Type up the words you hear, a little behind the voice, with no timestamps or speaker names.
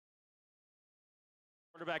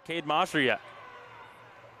Quarterback Cade Mosher yet.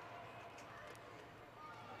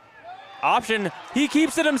 Option, he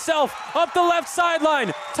keeps it himself, up the left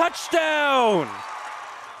sideline, touchdown!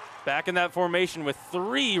 Back in that formation with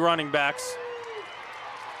 3 running backs.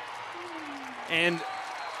 And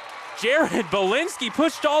Jared Belinsky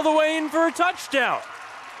pushed all the way in for a touchdown.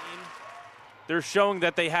 They're showing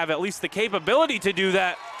that they have at least the capability to do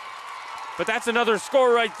that, but that's another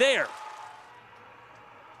score right there.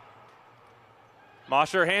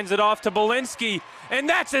 Mosher hands it off to Belinsky, and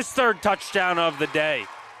that's his 3rd touchdown of the day.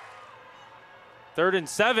 3rd and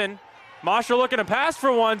 7. Mosher looking to pass for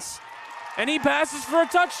once, and he passes for a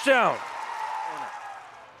touchdown.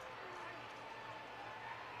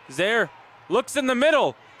 Zaire looks in the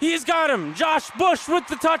middle. He's got him. Josh Bush with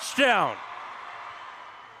the touchdown.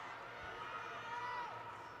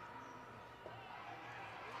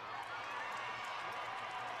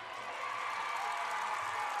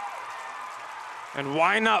 And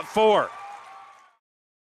why not 4?